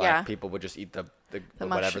things where like Yeah. people would just eat the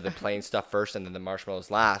mush- the plain stuff first and then the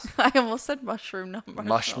marshmallows last. I almost said mushroom, not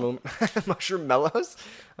marshmallow. Mushroom mellows?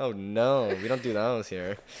 Oh no, we don't do those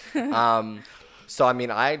here. So I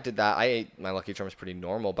mean I did that. I ate my Lucky Charms pretty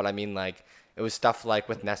normal, but I mean like it was stuff like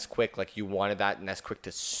with Nesquik, like you wanted that Nesquik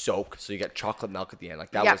to soak, so you get chocolate milk at the end.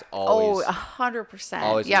 Like that Yeah. was always 100%.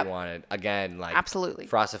 always Yep. what you wanted. Again, like Absolutely.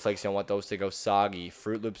 Frosted Flakes, you don't want those to go soggy.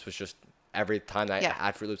 Fruit Loops was just every time that Yeah. I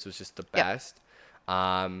had Fruit Loops was just the Yep. best.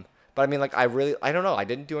 But I mean, like I don't know. I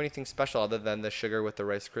didn't do anything special other than the sugar with the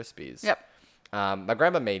Rice Krispies. Yep. My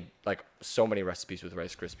grandma made like so many recipes with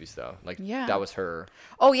Rice Krispies though. Like Yeah. that was her.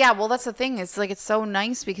 Oh yeah, well that's the thing. It's like it's so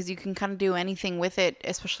nice because you can kind of do anything with it.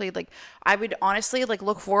 Especially like I would honestly like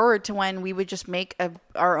look forward to when we would just make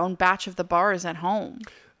our own batch of the bars at home.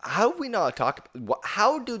 How have we not talked?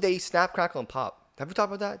 How do they snap, crackle, and pop? Have we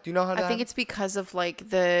talked about that? Do you know how? I think it's because of like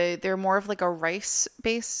they're more of like a rice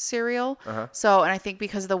based cereal. So, and I think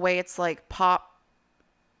because of the way it's like pop,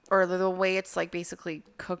 or the way it's like basically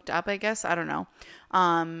cooked up, I guess. I don't know.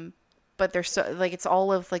 But there's so like it's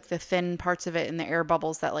all of like the thin parts of it and the air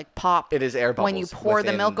bubbles that like pop. It is air when you bubbles pour the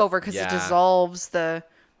within- milk over, because yeah. it dissolves the.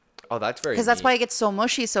 Oh, that's very. Because that's neat. why it gets so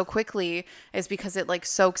mushy so quickly, is because it like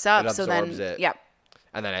soaks up. It so then, absorbs it. yeah.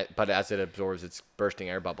 And then, but as it absorbs, it's bursting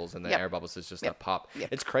air bubbles, and the Yep. air bubbles is just Yep. a pop. Yep.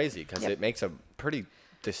 It's crazy because Yep. it makes a pretty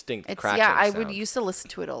distinct It's cracking yeah. I sound. would used to listen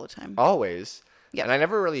to it all the time. Always. Yep. And I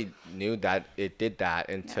never really knew that it did that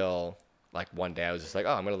until like one day I was just like,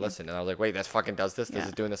 oh, I'm gonna listen, and I was like, wait, that fucking does this? This Yeah.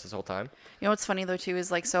 is doing this whole time. You know what's funny though too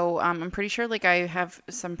is like, so I'm pretty sure like I have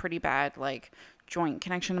some pretty bad like joint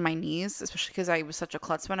connection to my knees, especially because I was such a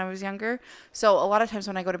klutz when I was younger. So a lot of times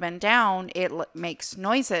when I go to bend down, it makes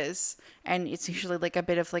noises, and it's usually like a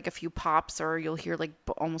bit of like a few pops, or you'll hear like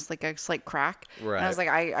almost like a slight crack. Right. And I was like,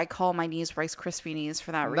 I call my knees Rice Krispie knees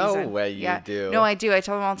for that reason. No way you do. No, I do. I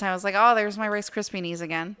tell them all the time. I was like, oh, there's my Rice Krispie knees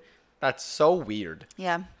again. That's so weird.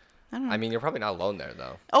 Yeah. I don't know. I mean, you're probably not alone there,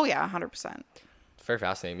 though. Oh, yeah, 100%. It's very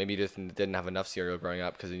fascinating. Maybe you just didn't have enough cereal growing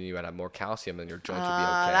up because you knew you had to have more calcium and your joints would be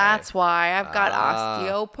okay. That's why I've got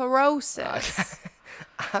osteoporosis.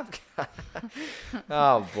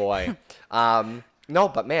 Oh, boy. No,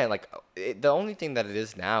 but man, like, the only thing that it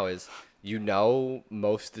is now is,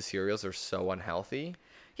 most of the cereals are so unhealthy.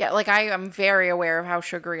 Yeah, like I'm very aware of how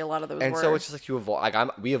sugary a lot of those were. And so it's just like you avoid,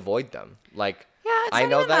 like we avoid them. Like, yeah, it's I not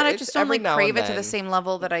know even that. I it's just don't every like now crave and it to the then. same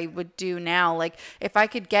level that I would do now. Like if I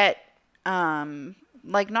could get,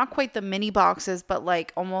 like not quite the mini boxes, but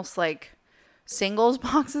like almost like singles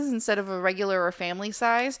boxes instead of a regular or family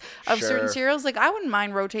size of certain Sure. cereals. Like I wouldn't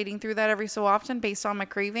mind rotating through that every so often based on my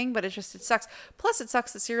craving, but it sucks. Plus it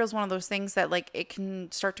sucks that cereal is one of those things that like it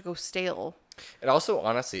can start to go stale. And also,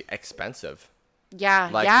 honestly, expensive. Yeah,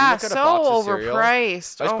 Like, you yeah, look at a so box of cereal,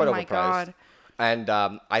 overpriced. that's Oh quite my overpriced. god. And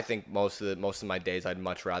I think most of my days I'd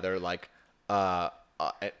much rather like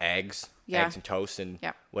eggs Yeah. and toast and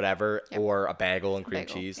Yep. whatever, Yep. or a bagel and cream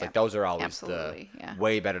Bagel, cheese. yeah. Like those are always Absolutely, yeah.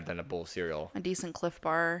 way better than a bowl of cereal. A decent Cliff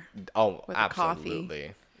Bar. Oh, With a coffee.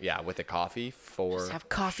 absolutely. Yeah, with a coffee for Just have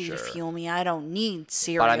coffee sure. to fuel me. I don't need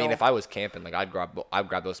cereal. But I mean, if I was camping, like I'd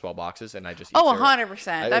grab those small boxes and I just eat Oh, cereal.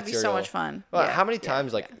 100%. I'd That'd eat be so cereal. much fun. Well, Yeah, how many yeah,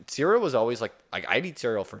 times like yeah. cereal was always like I'd eat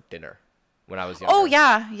cereal for dinner when I was younger. Oh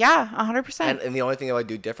yeah, 100%. And the only thing I would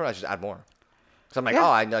do different, I just add more. So I'm like, Yeah.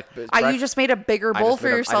 oh, I like. You just made a bigger bowl for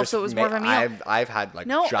yourself, so it was more of a meal. I've had like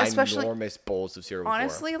No, especially- ginormous bowls of cereal.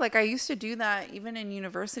 Honestly, like I used to do that even in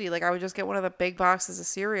university. Like I would just get one of the big boxes of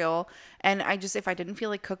cereal, and if I didn't feel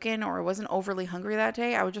like cooking or I wasn't overly hungry that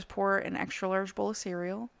day, I would just pour an extra large bowl of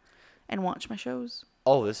cereal and watch my shows.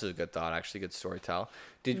 Oh, this is a good thought. Actually, good story tell.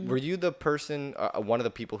 Mm-hmm. Were you the person, one of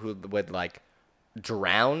the people who would like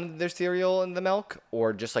drown their cereal in the milk,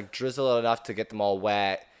 or just like drizzle it enough to get them all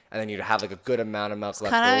wet, and then you'd have like a good amount of milk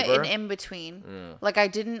left Kind over? of in between. Like I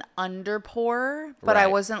didn't under pour, but I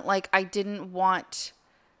Right. wasn't like I didn't want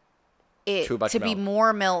it Too much to be milk.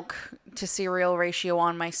 more milk to cereal ratio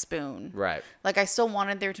on my spoon. Right. Like I still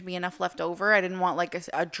wanted there to be enough left over. I didn't want like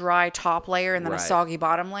a dry top layer and then a Right. soggy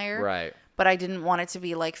bottom layer. Right. But I didn't want it to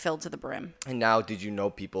be like filled to the brim. And now, did you know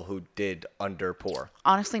people who did under pour?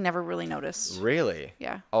 Honestly, never really noticed. Really?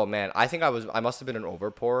 Yeah. Oh man, I think I must have been an over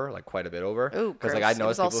pourer, like quite a bit over. Ooh, like I gross. It noticed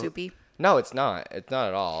was all people who- soupy. No, it's not. It's not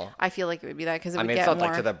at all. I feel like it would be that because it I would mean, get it's not more.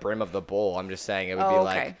 like to the brim of the bowl. I'm just saying it would be Oh,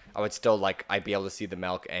 like okay. I would still like I'd be able to see the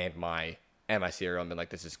milk and my cereal and be like,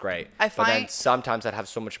 this is great. I But then find- sometimes I'd have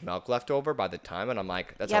so much milk left over by the time, and I'm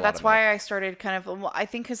like, that's a lot that's of why milk. I started kind of. Well, I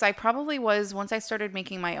think because I probably was once I started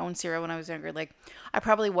making my own cereal when I was younger. Like I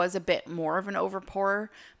probably was a bit more of an over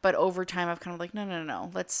pourer, but over time I've kind of like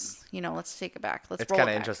no. Let's take it back. Let's. It's roll kind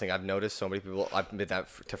it of back. interesting. I've noticed so many people. I've been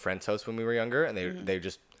to friends' house when we were younger, and they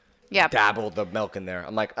just Yeah. dabble the milk in there.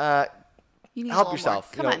 I'm like, You need a help little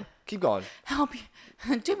yourself. More. Come on, keep going. help you.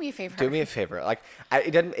 Do me a favor. Do me a favor. Like it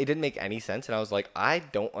didn't make any sense, and I was like, I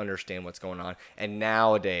don't understand what's going on. And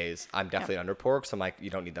nowadays, I'm definitely under pour because I'm like, you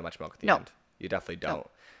don't need that much milk at the No. end. You definitely don't. No.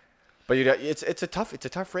 But it's a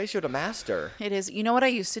tough ratio to master. It is. You know what I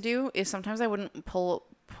used to do is sometimes I wouldn't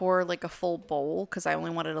pour like a full bowl because I only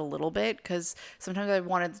wanted a little bit because sometimes I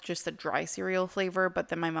wanted just the dry cereal flavor, but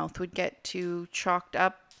then my mouth would get too chalked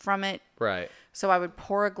up from it. Right. So I would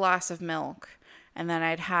pour a glass of milk and then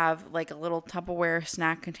I'd have like a little Tupperware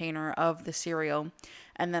snack container of the cereal.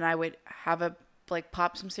 And then I would have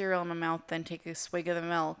pop some cereal in my mouth, then take a swig of the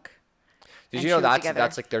milk. Did and you know chew it together.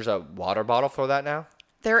 that's like there's a water bottle for that now?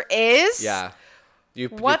 There is? Yeah.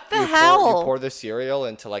 What the you hell? You pour the cereal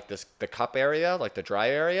into like the cup area, like the dry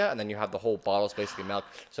area, and then you have the whole bottle's basically milk.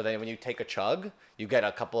 So then when you take a chug, you get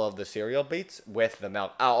a couple of the cereal beats with the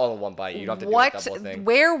milk all in one bite. You don't have to do a double thing.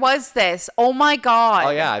 Where was this? Oh my God. Oh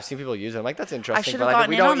yeah, I've seen people use it. I'm like, that's interesting. I should but have like, gotten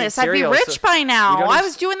we in don't on eat this. I'd be cereal, rich so- by we now. don't I eat-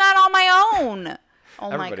 was doing that on my own. Oh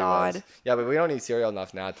my Everybody God. was. Yeah, but we don't eat cereal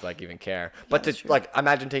enough now to like even care. But that's to true. like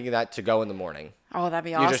imagine taking that to go in the morning. Oh, that'd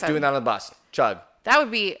be You're awesome. just doing that on the bus. Chug. That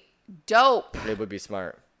would be dope. It would be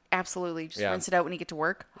smart. Absolutely. Just Yeah. rinse it out when you get to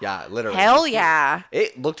work. Yeah, literally. Hell yeah.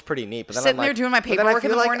 It looked pretty neat, but then Sitting I'm there like, doing my but then I paperwork in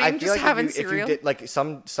feel the like- morning, I feel just like having if you cereal. did like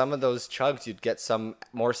some of those chugs, you'd get some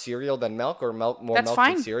more cereal than milk, or more That's milk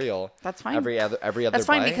fine. than cereal. That's fine. Every other That's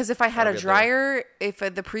fine bite, because if I had a every other- dryer, if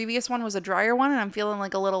the previous one was a drier one and I'm feeling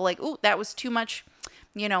like a little like, ooh, that was too much,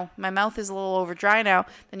 my mouth is a little over dry now,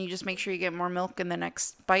 then you just make sure you get more milk in the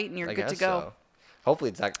next bite and you're I good to guess go. so. Hopefully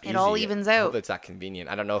it's that easy. It all evens out. Hopefully it's that convenient.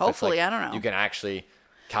 I don't know if Hopefully, it's I don't know. you can actually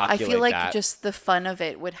I calculate feel like that. just the fun of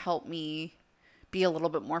it would help me be a little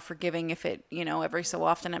bit more forgiving if it, every so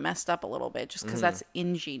often it messed up a little bit, just because that's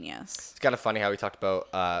ingenious. It's kind of funny how we talked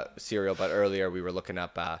about cereal, but earlier we were looking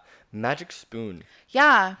up Magic Spoon.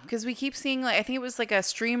 Yeah, because we keep seeing, like, I think it was like a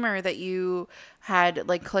streamer that you had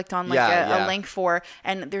like clicked on like a link for,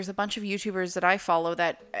 and there's a bunch of YouTubers that I follow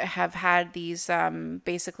that have had these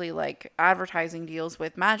basically like advertising deals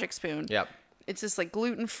with Magic Spoon. Yep. It's just like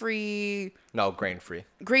gluten-free, No, grain-free.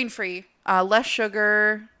 grain-free, less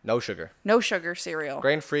sugar, No sugar. no sugar cereal.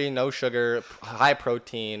 Grain-free, no sugar, high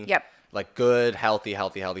protein. Yep. Like good, healthy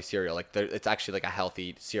cereal. Like it's actually like a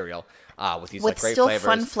healthy cereal with these With like great still flavors.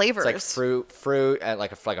 fun flavors. It's like fruit, and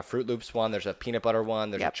like a Fruit Loops one. There's a peanut butter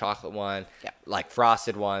one. There's a Yep. chocolate one. Yep. Like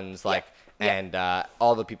frosted ones. Like Yep. and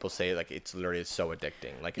all the people say like it's literally so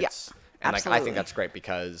addicting. Like it's and like I Absolutely. think that's great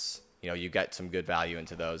because you get some good value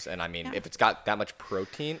into those. And I mean, if it's got that much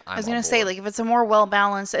protein, I was gonna say, like, if it's a more well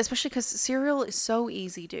balanced, especially because cereal is so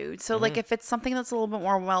easy, dude. So like, if it's something that's a little bit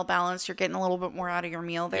more well balanced, you're getting a little bit more out of your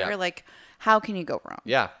meal there. Yeah. Like, how can you go wrong?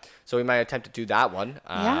 yeah. So we might attempt to do that one.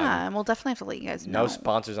 Yeah, and we'll definitely have to let you guys know. No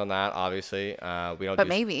sponsors on that, obviously. We don't. But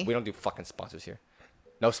maybe. We don't do fucking sponsors here.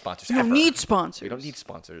 No sponsors. You don't ever. need sponsors. We don't need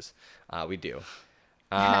sponsors. We do.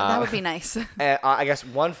 That would be nice. And I guess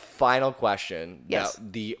one final question. Yes.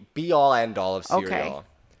 The be all end all of cereal. Okay.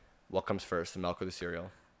 What comes first, the milk or the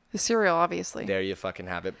cereal? The cereal, obviously. There you fucking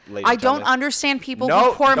have it, ladies I and don't gentlemen. understand people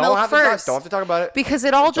No, who pour don't milk have to talk- first. don't have to talk about it. Because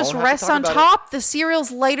it all just Don't have to rests talk on about it. top. The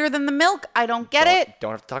cereal's lighter than the milk. I don't get it.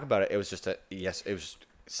 Don't have to talk about it. It was just it was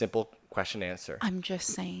simple question answer. I'm just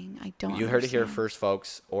saying. I don't. You heard it here understand. first,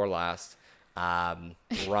 folks, or last.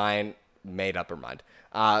 Ryan made up her mind.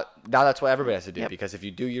 Now that's what everybody has to do Yep. because if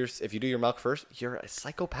you do your milk first, you're a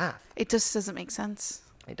psychopath. It just doesn't make sense.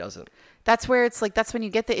 It doesn't. That's where it's like, that's when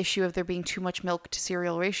you get the issue of there being too much milk to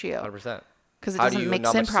cereal ratio. 100%. Because it How do doesn't you mix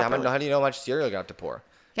know in much, properly. how do you know how much cereal you have to pour?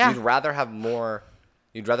 Yeah. You'd rather have more.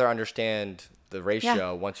 You'd rather understand the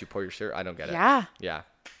ratio once you pour your cereal. I don't get it. Yeah. Yeah.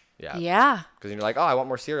 Yeah. Yeah. Because you're like, oh, I want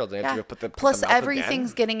more cereal. Then you have Yeah. to put the Plus, milk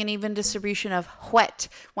everything's again. getting an even distribution of wet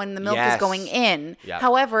when the milk is Yes. going in. Yeah.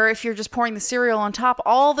 However, if you're just pouring the cereal on top,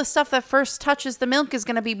 all the stuff that first touches the milk is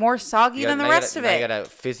going to be more soggy than the rest of You it. gotta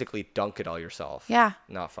physically dunk it all yourself. Yeah.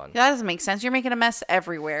 Not fun. That doesn't make sense. You're making a mess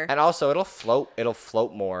everywhere. And also, it'll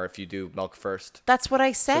float more if you do milk first. That's what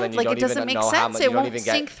I So said. then you like, don't it doesn't even make know how sense. much It you don't won't even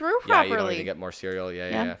get, sink through Yeah, properly. you don't even get more cereal.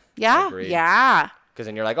 Yeah. Yeah. Yeah. Because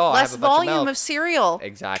then you're like, oh, I Less have a bunch volume of, milk. of cereal.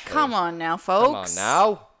 Exactly. Come on now, Come on folks.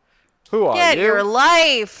 now. Who are Get you? your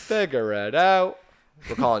life. Figure it out.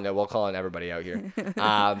 We're calling everybody out here.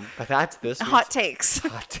 But that's this week's Hot takes.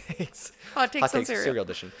 Hot takes. Hot takes on cereal.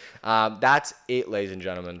 edition. That's it, ladies and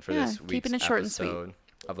gentlemen, for Yeah, this week's keeping it short and sweet. episode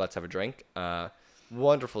of Let's Have a Drink.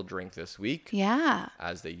 Wonderful drink this week, Yeah.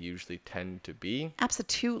 as they usually tend to be.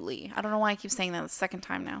 Absolutely. I don't know why I keep saying that the second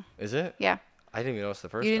time now. Is it? Yeah. I didn't even notice the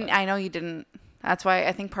first You didn't. time. I know you didn't. That's why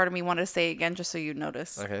I think part of me wanted to say it again just so you'd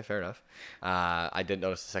notice. Okay, fair enough. I didn't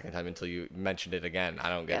notice the second time until you mentioned it again. I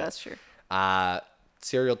don't get Yeah, it. that's true.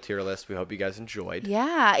 Cereal tier list. We hope you guys enjoyed.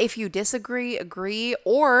 Yeah. If you disagree, agree,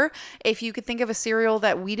 or if you could think of a cereal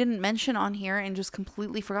that we didn't mention on here and just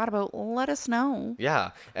completely forgot about, let us know. Yeah.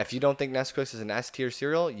 If you don't think Nesquik is an S tier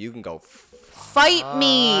cereal, you can go Fight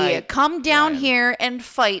me. Fight, Come down Ryan. here and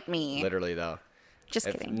fight me. literally though. Just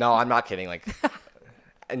kidding. No, I'm not kidding. Like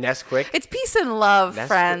Nesquik. It's peace and love,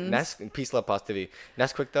 friends. Peace, love, positivity.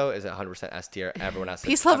 Nesquik though is 100% S tier. Everyone has to,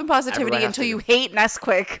 Peace, love, and positivity everyone has until to- you hate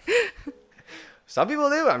Nesquik. Some people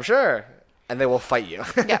do, I'm sure, and they will fight you.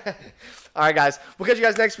 Yeah. All right, guys. We'll catch you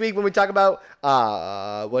guys next week when we talk about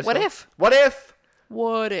What if? What if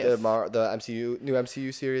What if? the new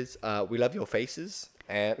MCU series. We love your faces,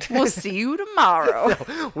 and We'll see you tomorrow.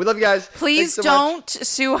 we love you guys. Please Thanks so much. don't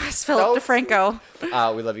sue us, Philip Don't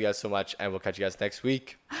DeFranco. We love you guys so much, and we'll catch you guys next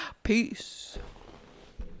week. Peace.